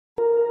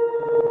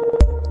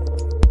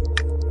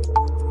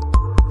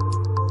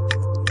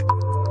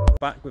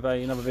back with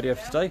another video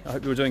for today. I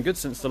hope you were doing good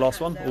since the last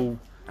one, all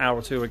hour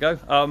or two ago.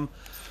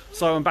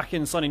 So I'm back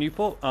in sunny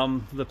Newport,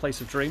 the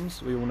place of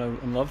dreams we all know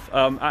and love,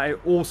 at an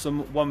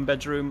awesome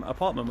one-bedroom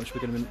apartment which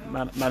we're going to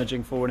be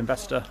managing for an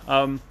investor.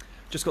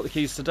 Just got the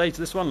keys today to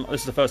this one.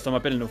 This is the first time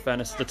I've been in all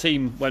fairness. The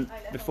team went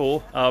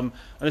before, and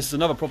this is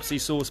another property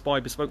sourced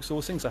by Bespoke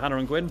Sourcing, so Hannah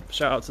and Gwyn,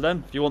 shout out to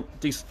them. If you want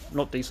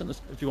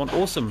if you want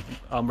awesome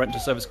rent to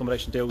service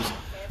accommodation deals,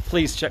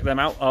 please check them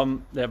out.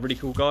 They're really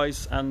cool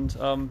guys, and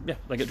yeah,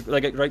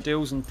 they get great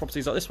deals and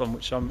properties like this one,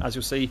 which as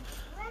you'll see,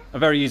 are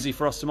very easy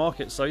for us to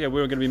market. So yeah,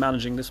 we're going to be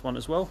managing this one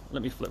as well.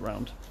 Let me flip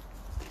round,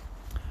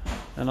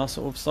 and I'll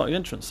sort of start the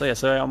entrance. So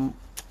yeah,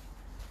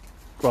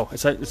 well,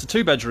 it's a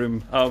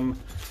two-bedroom.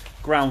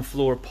 Ground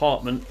floor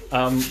apartment.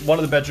 One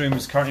of the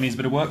bedrooms currently needs a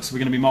bit of work, so we're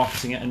going to be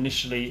marketing it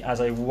initially as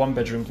a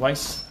one-bedroom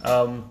place.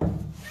 We'll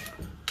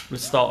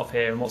start off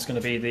here, and what's going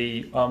to be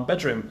the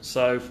bedroom.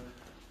 So,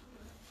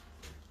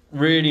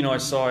 really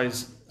nice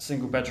size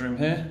single bedroom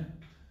here.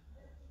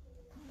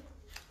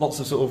 Lots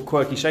of sort of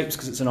quirky shapes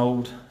because it's an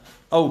old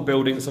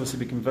building that's obviously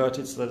been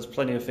converted, so there's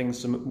plenty of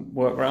things to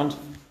work around.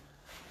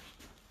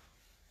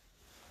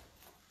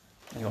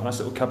 You've got a nice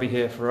little cubby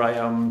here for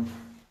a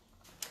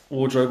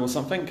wardrobe or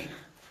something.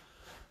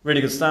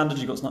 Really good standard.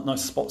 You've got some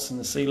nice spots in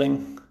the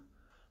ceiling,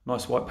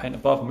 nice white paint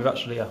above, and we've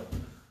actually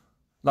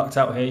lucked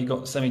out here. You've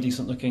got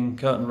semi-decent looking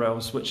curtain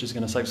rails, which is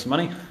going to save some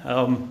money,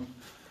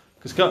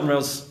 because curtain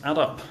rails add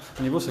up.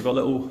 And you've also got a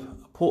little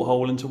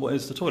porthole into what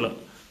is the toilet.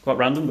 Quite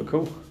random, but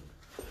cool.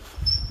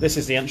 This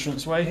is the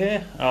entranceway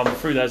here.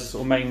 Through there's a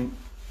sort of main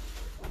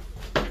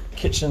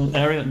kitchen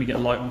area. Let me get a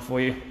light on for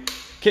you.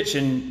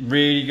 Kitchen,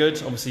 really good.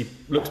 Obviously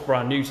looks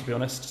brand new, to be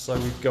honest. So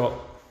we've got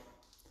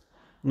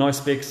nice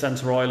big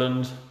centre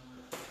island.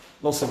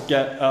 Lots of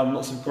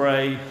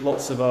grey,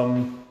 lots of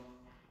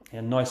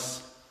yeah,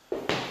 nice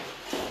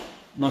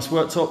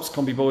worktops,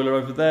 combi boiler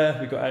over there.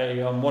 We've got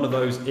a one of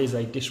those is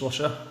a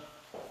dishwasher,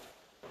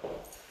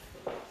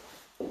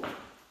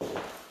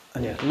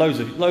 and yeah, loads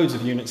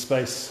of unit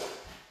space.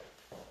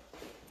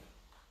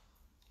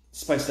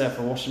 Space there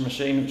for a washing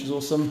machine, which is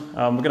awesome.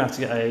 We're gonna have to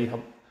get a.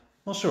 I'm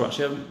not sure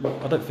actually.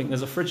 I don't think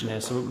there's a fridge in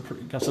here, so we're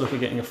gonna have to look at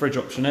getting a fridge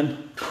option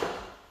in.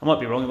 I might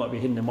be wrong. It might be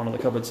hidden in one of the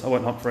cupboards. I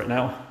won't hunt for it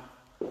now.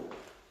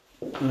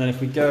 And then if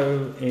we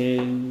go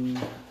in,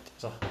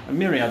 there's a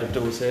myriad of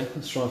doors here.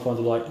 Let's try and find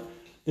a light.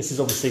 This is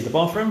obviously the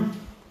bathroom.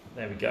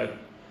 There we go.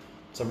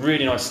 It's a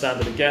really nice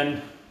standard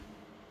again.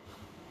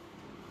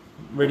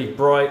 Really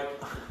bright.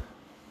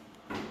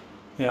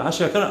 Yeah,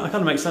 actually, it kind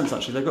of makes sense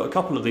actually. They've got a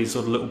couple of these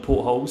sort of little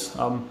portholes,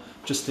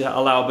 just to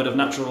allow a bit of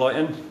natural light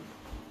in.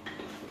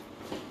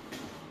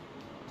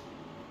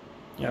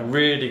 Yeah,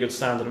 really good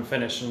standard and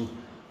finish.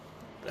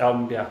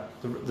 And yeah,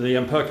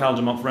 the per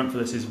calendar month rent for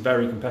this is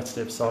very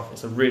competitive, so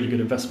it's a really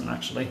good investment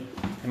actually,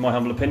 in my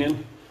humble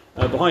opinion.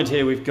 Behind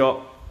here we've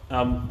got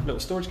a little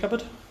storage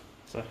cupboard,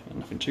 so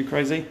nothing too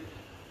crazy.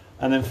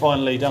 And then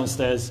finally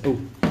downstairs, I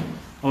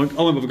won't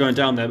bother going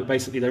down there, but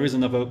basically there is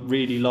another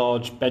really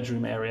large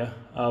bedroom area,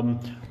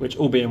 which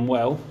all being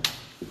well,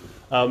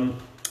 at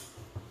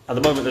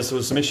the moment there's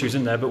sort of some issues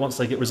in there, but once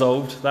they get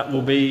resolved, that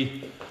will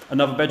be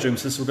another bedroom.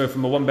 So this will go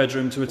from a one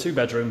bedroom to a two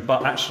bedroom,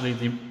 but actually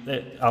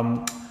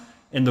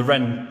in the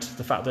rent,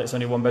 the fact that it's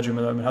only one bedroom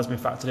at the moment has been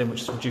factored in, which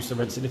has reduced the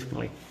rent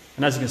significantly.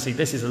 And as you can see,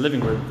 this is a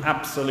living room,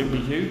 absolutely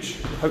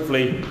huge.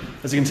 Hopefully,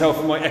 as you can tell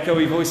from my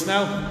echoey voice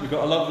now, we've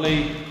got a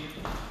lovely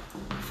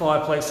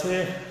fireplace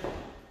here.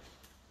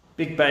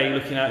 Big bay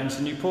looking out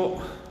into Newport.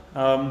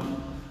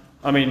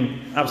 I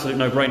mean, absolute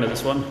no-brainer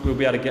this one. We'll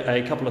be able to get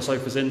a couple of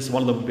sofas in, so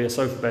one of them will be a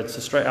sofa bed.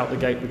 So straight out the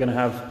gate, we're going to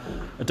have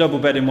a double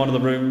bed in one of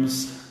the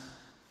rooms,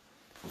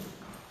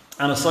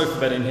 and a sofa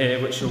bed in here,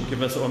 which will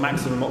give us sort of a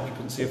maximum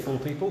occupancy of 4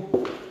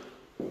 people.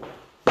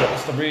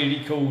 Just a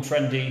really cool,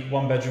 trendy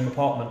one-bedroom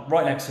apartment,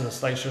 right next to the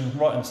station,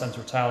 right in the centre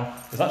of town.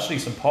 There's actually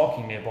some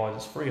parking nearby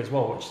that's free as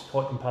well, which is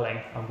quite compelling,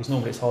 because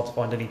normally it's hard to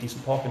find any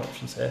decent parking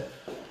options here.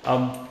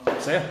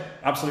 So yeah,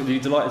 absolutely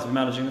delighted to be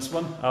managing this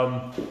one.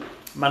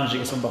 Managing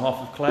this on behalf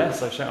of Claire,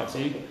 so shout out to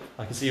you.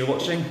 I can see you're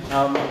watching.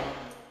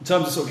 In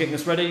terms of sort of getting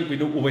this ready, we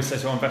don't always say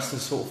to our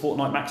investors sort of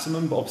fortnight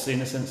maximum, but obviously in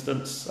this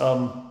instance,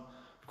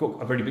 got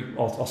a really big,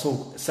 our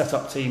sort of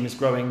setup team is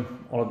growing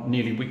on a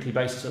nearly weekly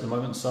basis at the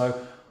moment,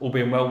 so all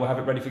being well, we'll have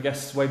it ready for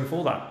guests way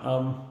before that.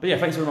 But yeah,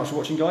 thanks very much for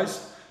watching,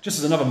 guys. Just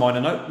as another minor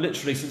note,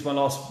 literally since my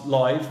last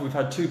live, we've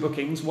had 2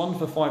 bookings, one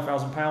for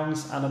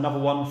 £5,000 and another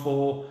one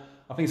for,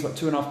 I think it's about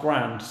 £2.5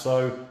 grand.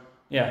 So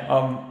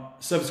yeah,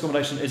 service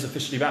accommodation is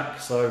officially back.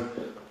 So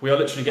we are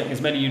literally getting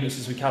as many units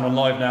as we can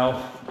online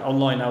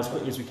now as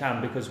quickly as we can,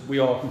 because we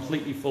are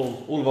completely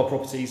full. All of our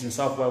properties in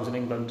South Wales and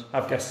England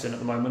have guests in at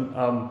the moment.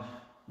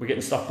 We're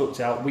getting stuff booked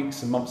out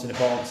weeks and months in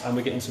advance, and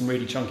we're getting some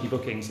really chunky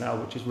bookings now,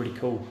 which is really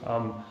cool.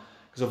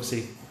 Because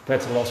obviously,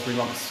 compared to the last 3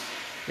 months,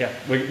 yeah,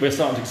 we're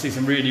starting to see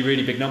some really,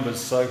 really big numbers.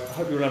 So I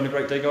hope you're all having a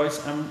great day,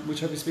 guys, and we'll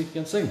hopefully speak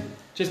again soon.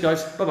 Cheers,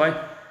 guys.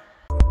 Bye-bye.